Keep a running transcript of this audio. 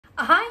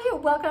Hi,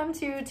 welcome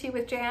to Tea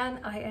with Jann.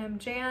 I am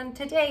Jann.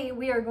 Today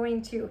we are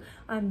going to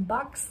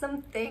unbox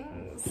some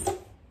things.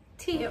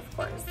 Tea, of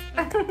course.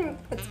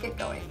 Let's get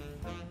going.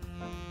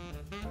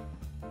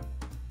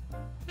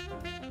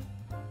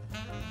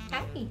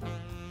 Hi. Do you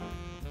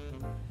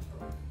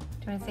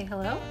want to say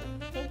hello?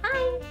 Say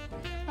hi.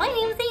 My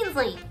name's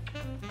Ainsley.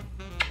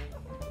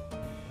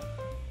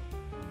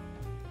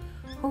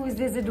 Who's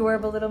this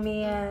adorable little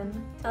man?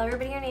 Tell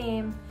everybody your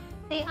name.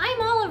 Say,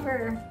 I'm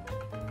Oliver.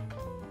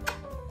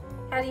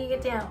 How do you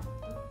get down?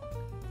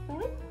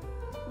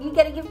 You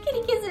gotta give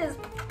kitty kisses.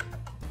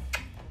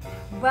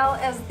 Well,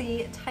 as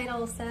the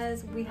title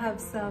says, we have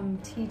some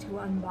tea to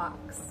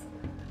unbox.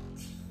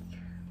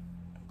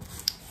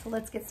 So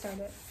let's get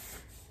started.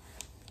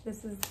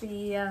 This is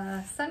the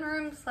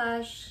sunroom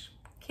slash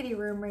kitty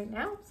room right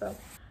now. So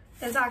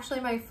it's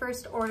actually my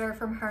first order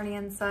from Harney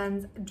and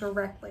Sons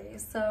directly.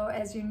 So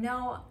as you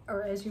know,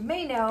 or as you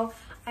may know,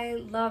 I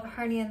love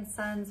Harney and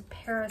Sons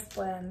Paris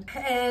blend.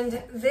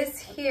 And this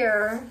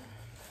here,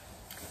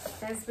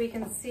 as we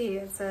can see,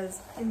 it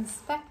says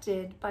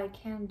inspected by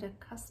Canada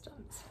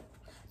Customs.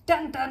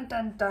 Dun dun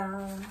dun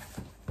dun.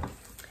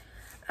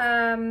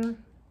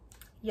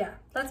 Yeah,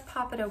 let's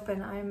pop it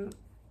open. I'm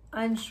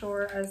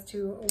unsure as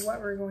to what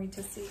we're going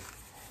to see.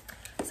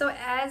 So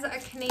as a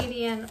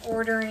Canadian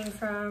ordering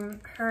from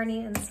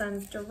Harney and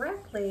Sons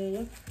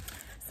directly,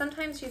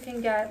 sometimes you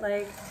can get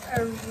like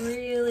a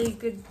really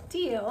good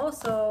deal.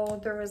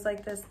 So there was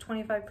like this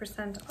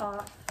 25%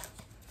 off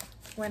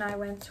when I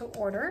went to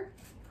order.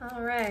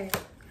 All right.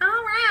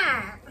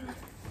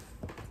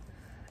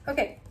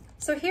 Okay,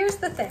 so here's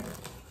the thing,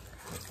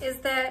 is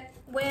that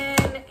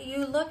when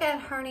you look at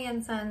Harney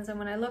and Sons and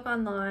when I look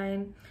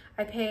online,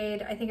 I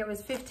paid, I think it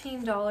was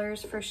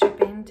 $15 for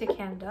shipping to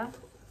Canada,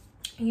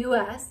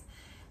 US,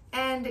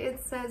 and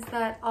it says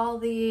that all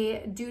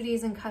the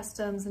duties and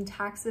customs and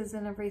taxes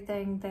and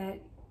everything that,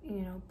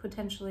 you know,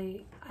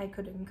 potentially I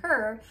could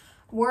incur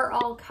were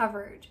all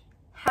covered.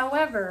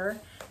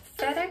 However,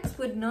 FedEx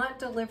would not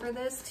deliver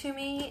this to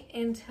me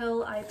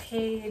until I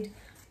paid,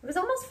 it was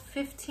almost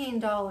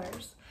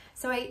 $15.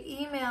 So I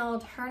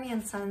emailed Harney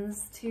and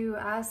Sons to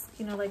ask,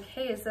 you know, like,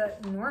 hey, is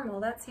that normal?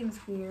 That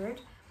seems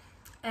weird.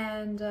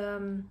 And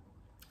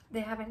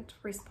they haven't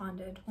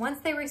responded. Once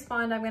they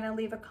respond, I'm gonna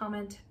leave a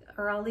comment,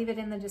 or I'll leave it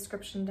in the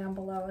description down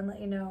below and let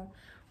you know,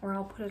 or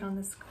I'll put it on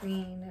the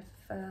screen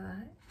if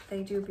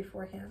they do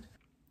beforehand.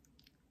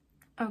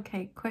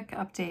 Okay, quick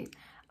update.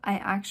 I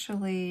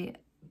actually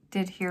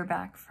did hear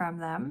back from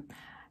them.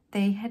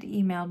 They had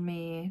emailed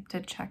me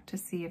to check to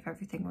see if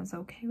everything was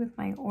okay with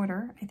my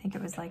order. I think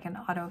it was like an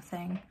auto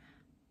thing.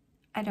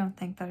 I don't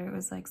think that it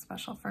was like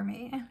special for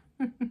me.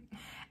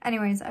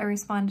 Anyways, I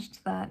responded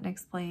to that and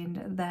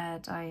explained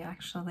that I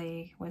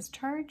actually was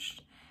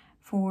charged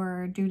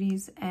for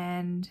duties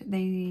and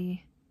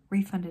they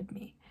refunded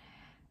me.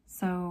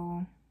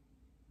 So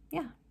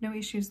yeah, no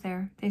issues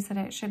there. They said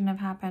it shouldn't have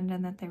happened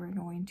and that they were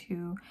going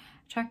to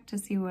check to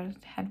see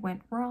what had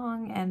went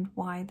wrong and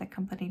why the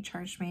company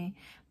charged me,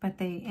 but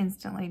they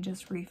instantly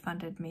just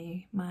refunded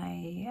me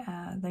my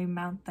the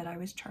amount that I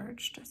was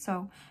charged.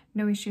 So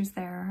no issues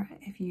there.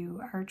 If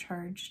you are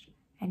charged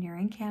and you're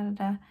in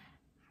Canada,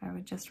 I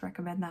would just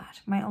recommend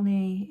that. My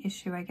only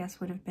issue, I guess,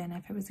 would have been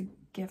if it was a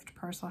gift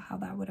parcel, how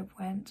that would have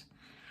went,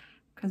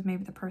 because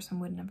maybe the person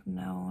wouldn't have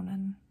known.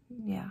 And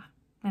yeah,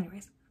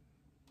 anyways,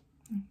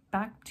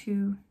 back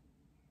to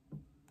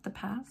the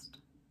past.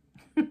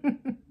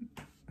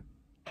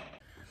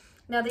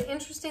 Now the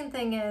interesting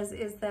thing is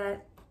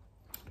that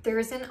there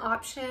is an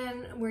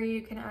option where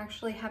you can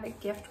actually have it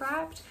gift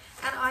wrapped,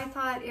 and I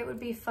thought it would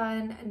be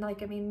fun. And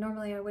like, I mean,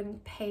 normally I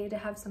wouldn't pay to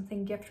have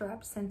something gift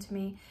wrapped sent to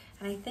me,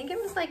 and I think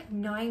it was like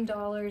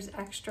 $9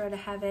 extra to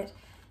have it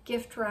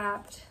gift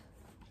wrapped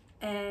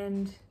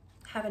and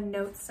have a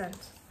note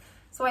sent.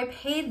 So I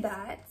paid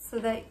that so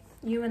that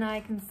you and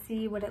I can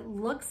see what it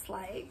looks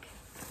like.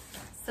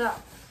 So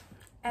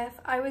if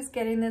I was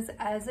getting this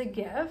as a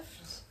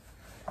gift,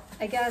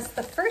 I guess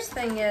the first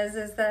thing is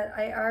that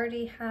I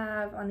already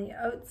have on the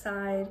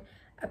outside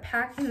a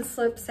packing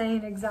slip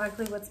saying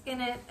exactly what's in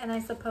it, and I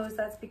suppose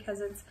that's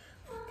because it's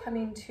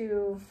coming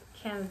to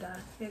Canada.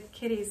 We have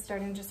kitties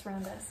starting to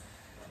surround us.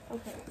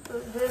 Okay, so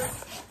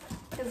this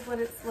is what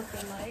it's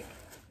looking like.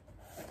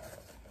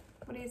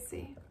 What do you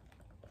see?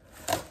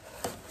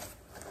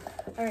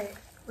 All right,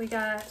 we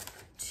got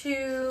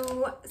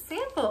 2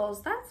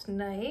 samples. That's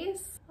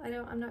nice.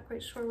 I'm not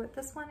quite sure what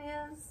this one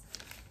is.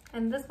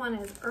 And this one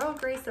is Earl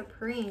Grey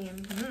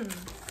Supreme.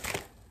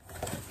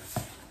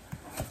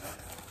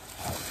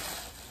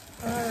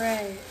 All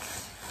right.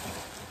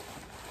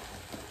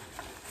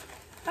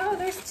 Oh,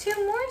 there's 2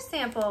 more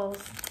samples.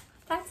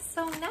 That's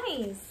so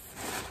nice.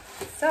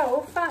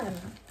 So fun.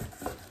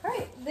 All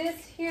right,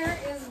 this here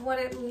is what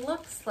it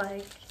looks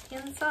like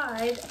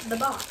inside the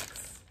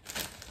box.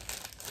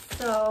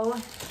 So,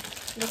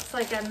 looks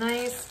like a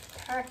nice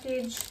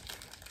package.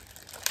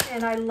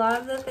 And I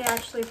love that they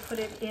actually put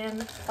it in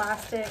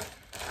plastic,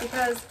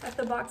 because if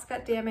the box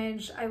got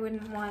damaged, I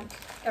wouldn't want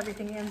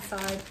everything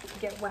inside to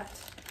get wet.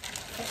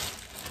 Okay.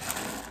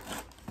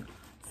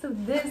 So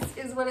this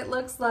is what it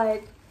looks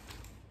like.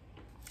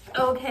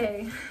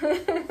 Okay,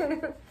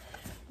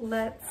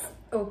 let's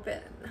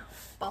open.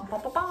 Bum,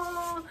 bum, bum,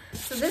 bum.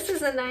 So this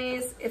is a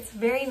nice, it's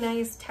very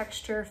nice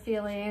texture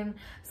feeling.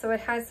 So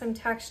it has some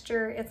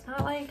texture. It's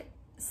not like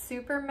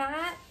super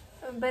matte,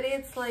 but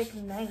it's like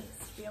nice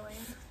feeling.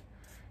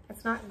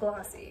 It's not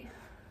glossy.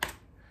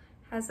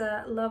 Has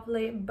a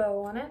lovely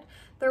bow on it.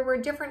 There were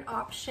different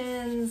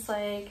options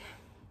like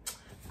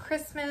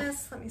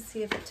Christmas. Let me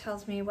see if it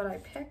tells me what I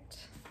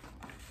picked.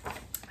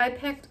 I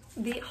picked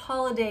the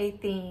holiday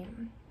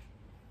theme.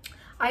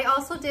 I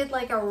also did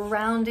like a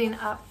rounding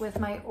up with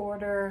my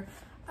order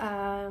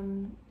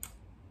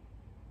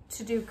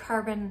to do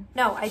carbon,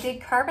 no, I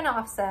did carbon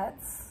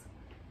offsets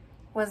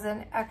was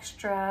an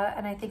extra,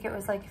 and I think it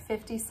was like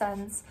 50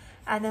 cents.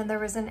 And then there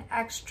was an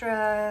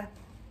extra,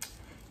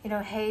 you know,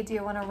 hey, do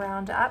you want to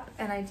round up?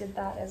 And I did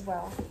that as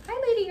well.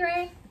 Hi, Lady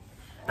Gray.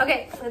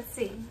 Okay, let's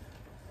see.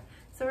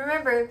 So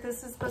remember,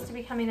 this is supposed to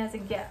be coming as a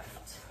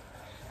gift.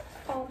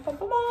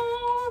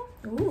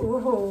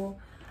 Ooh,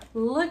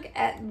 look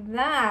at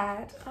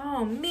that.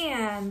 Oh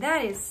man,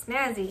 that is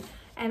snazzy.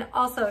 And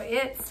also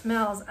it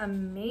smells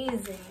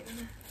amazing.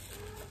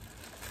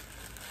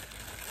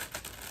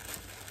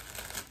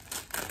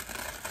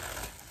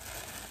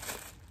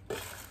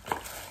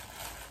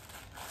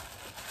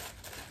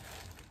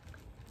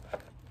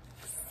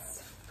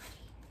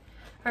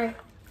 All right,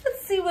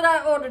 let's see what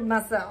I ordered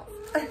myself.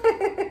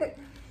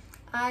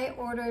 I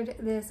ordered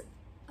this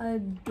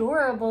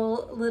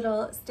adorable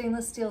little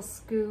stainless steel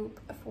scoop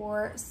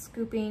for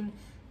scooping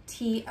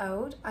tea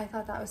out. I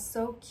thought that was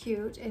so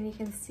cute, and you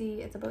can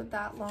see it's about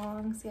that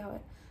long. See how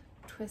it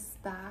twists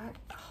back?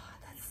 Oh,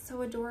 that's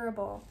so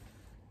adorable.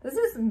 This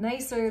is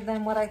nicer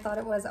than what I thought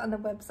it was on the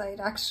website,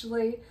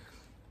 actually.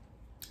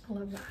 I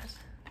love that.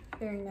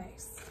 Very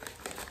nice.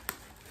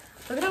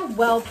 Look at how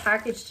well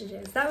packaged it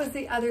is. That was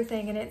the other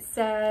thing, and it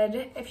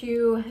said if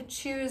you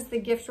choose the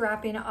gift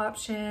wrapping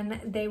option,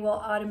 they will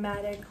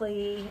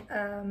automatically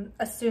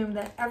assume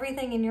that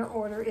everything in your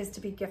order is to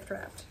be gift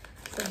wrapped.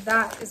 So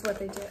that is what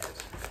they did.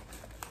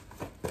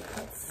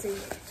 Let's see.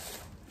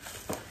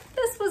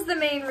 This was the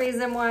main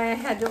reason why I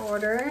had to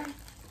order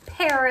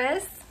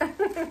Paris.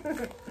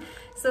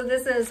 So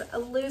this is a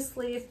loose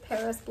leaf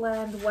Paris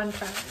blend, 1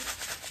 pound.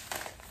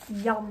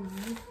 Yum.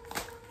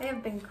 I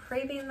have been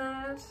craving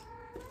that.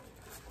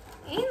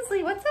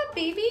 Ainsley, what's up,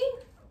 baby?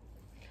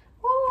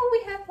 Oh,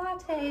 we have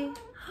Latte.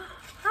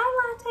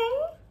 Hi, Latte.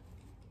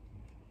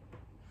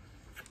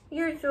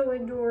 You're so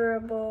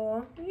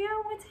adorable.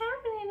 Yeah, what's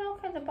happening? I'll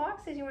find the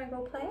boxes. You want to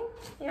go play?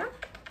 Yeah?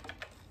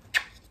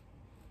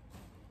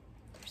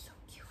 They're so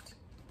cute.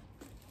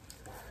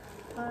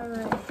 All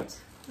right.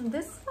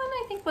 This one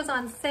I think was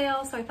on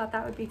sale, so I thought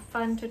that would be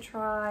fun to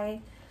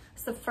try.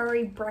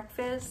 Safari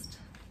Breakfast.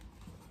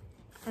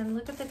 And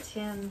look at the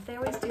tins. They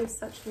always do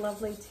such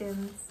lovely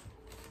tins.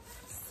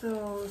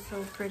 So,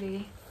 so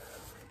pretty.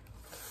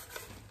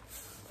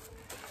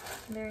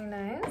 Very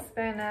nice,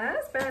 very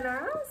nice, very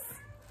nice.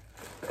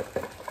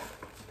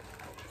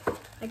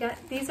 I got,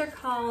 these are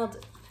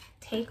called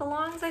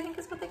take-alongs, I think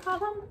is what they call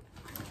them.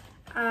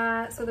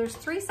 So there's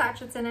 3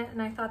 sachets in it,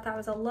 and I thought that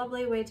was a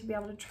lovely way to be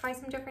able to try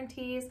some different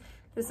teas.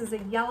 This is a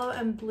yellow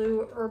and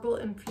blue herbal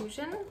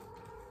infusion.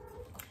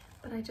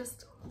 But I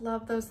just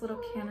love those little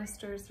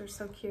canisters, they're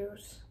so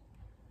cute.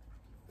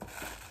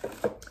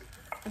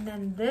 And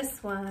then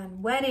this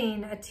one,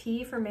 Wedding, a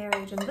tea for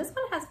marriage. And this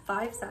one has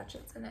 5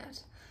 sachets in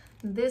it.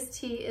 This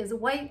tea is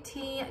white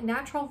tea,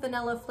 natural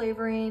vanilla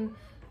flavoring,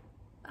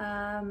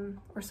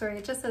 or sorry,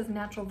 it just says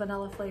natural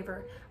vanilla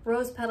flavor,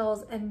 rose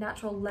petals, and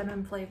natural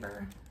lemon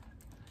flavor.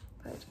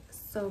 But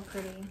so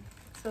pretty.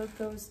 So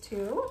those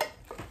 2.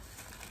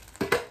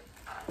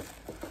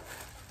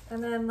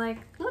 And then like,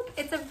 look,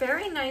 it's a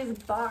very nice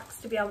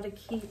box to be able to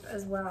keep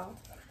as well.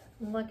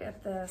 Look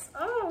at this.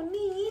 Oh,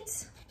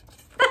 neat.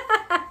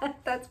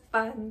 That's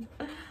fun.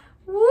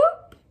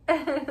 Whoop.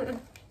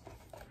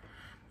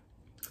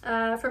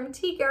 From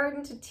tea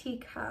garden to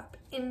teacup.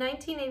 In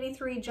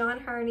 1983, John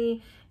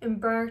Harney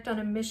embarked on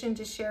a mission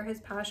to share his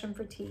passion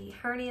for tea.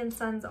 Harney and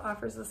Sons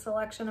offers a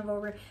selection of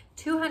over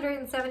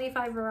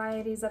 275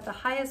 varieties of the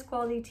highest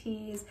quality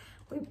teas.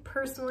 We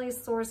personally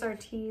source our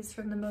teas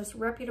from the most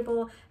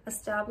reputable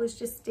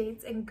established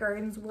estates and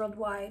gardens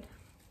worldwide,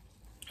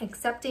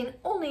 accepting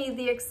only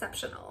the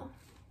exceptional.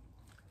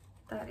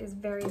 That is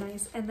very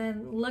nice. And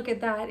then look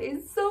at that,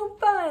 it's so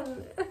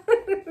fun.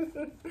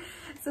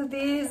 So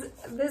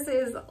this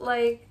is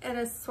like an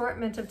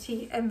assortment of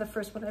tea, and the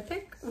first one I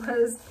picked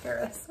was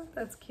Paris.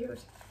 That's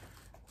cute.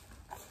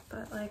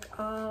 But like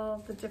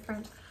all the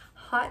different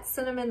hot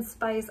cinnamon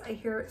spice, I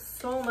hear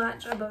so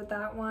much about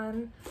that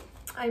one.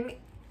 I'm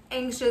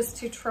anxious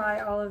to try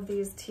all of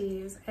these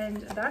teas, and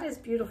that is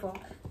beautiful.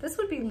 This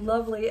would be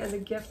lovely as a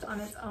gift on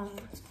its own.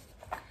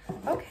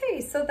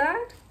 Okay, so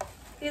that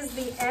is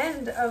the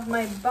end of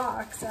my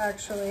box,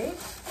 actually.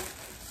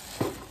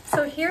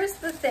 So here's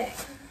the thing.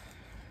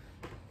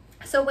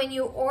 So when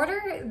you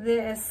order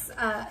this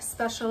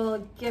special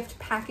gift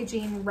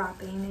packaging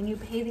wrapping and you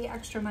pay the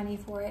extra money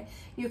for it,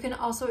 you can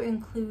also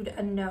include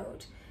a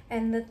note.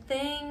 And the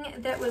thing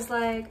that was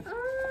like,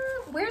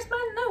 where's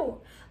my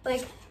note?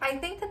 Like, I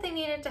think that they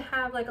needed to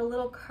have like a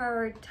little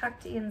card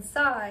tucked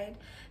inside,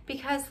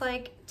 because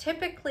like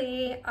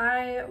typically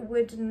I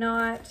would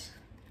not,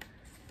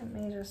 let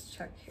me just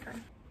check here.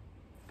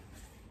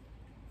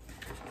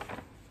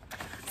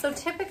 So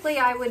typically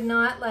I would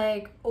not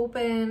like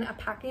open a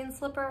packing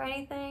slip or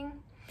anything,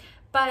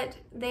 but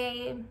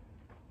they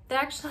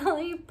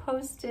actually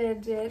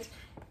posted it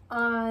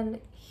on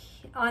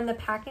the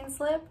packing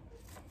slip,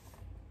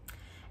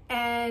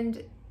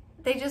 and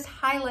they just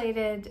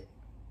highlighted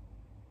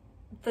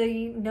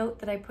the note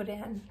that I put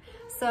in.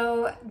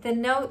 So the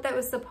note that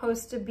was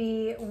supposed to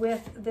be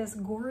with this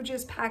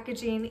gorgeous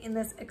packaging in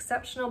this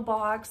exceptional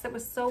box that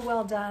was so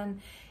well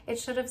done, it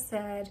should have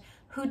said,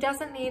 "Who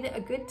doesn't need a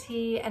good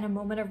tea and a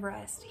moment of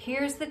rest?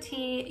 Here's the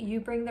tea, you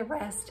bring the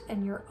rest,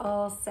 and you're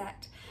all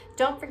set.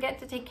 Don't forget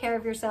to take care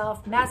of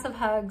yourself. Massive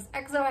hugs,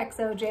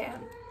 XOXO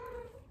Jann."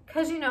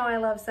 Because you know I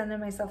love sending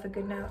myself a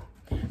good note.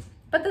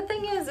 But the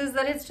thing is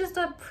that it's just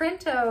a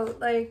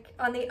printout like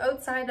on the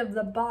outside of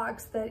the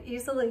box that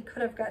easily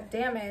could have got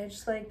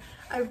damaged. Like,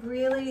 I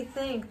really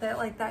think that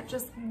like that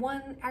just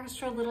one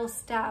extra little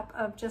step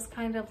of just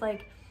kind of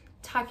like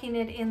tucking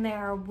it in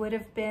there would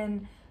have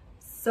been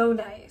so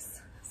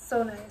nice.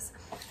 So nice.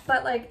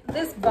 But like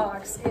this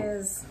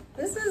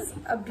is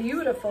a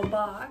beautiful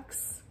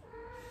box.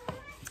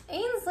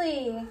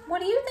 Ainsley,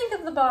 what do you think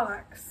of the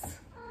box?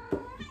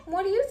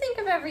 What do you think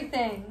of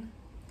everything?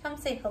 Come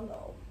say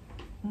hello.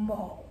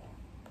 Mo.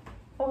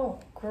 Oh,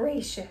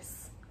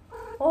 gracious.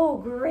 Oh,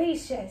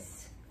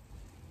 gracious.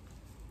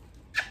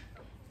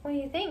 What do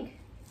you think?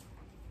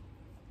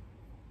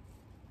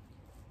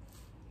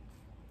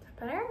 Is that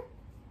better?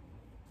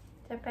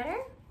 Is that better?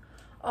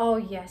 Oh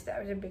yes, that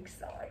was a big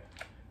sigh.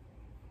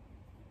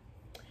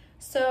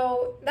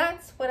 So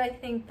that's what I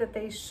think that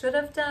they should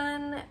have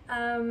done.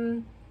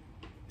 And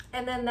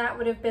then that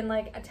would have been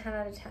like a 10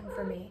 out of 10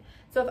 for me.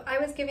 So if I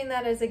was giving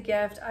that as a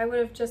gift, I would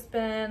have just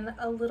been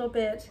a little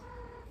bit,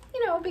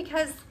 you know,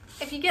 because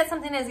if you get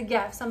something as a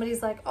gift,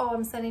 somebody's like, "Oh,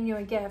 I'm sending you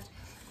a gift."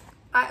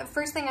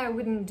 First thing I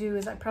wouldn't do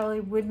is I probably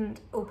wouldn't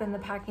open the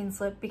packing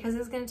slip, because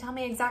it's going to tell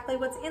me exactly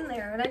what's in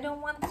there, and I don't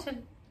want to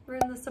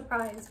ruin the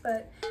surprise.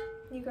 But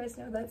you guys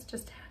know that's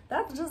just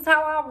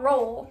how I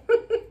roll.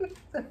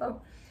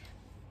 So,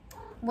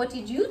 what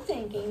did you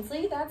think,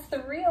 Ainsley? That's the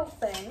real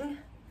thing.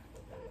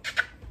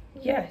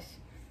 Yes.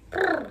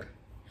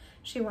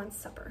 She wants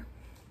supper.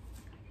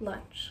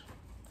 Lunch.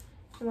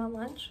 You want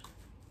lunch?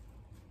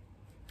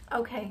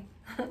 Okay.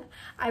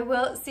 I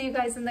will see you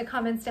guys in the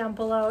comments down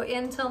below.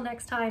 Until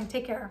next time,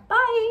 take care.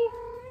 Bye.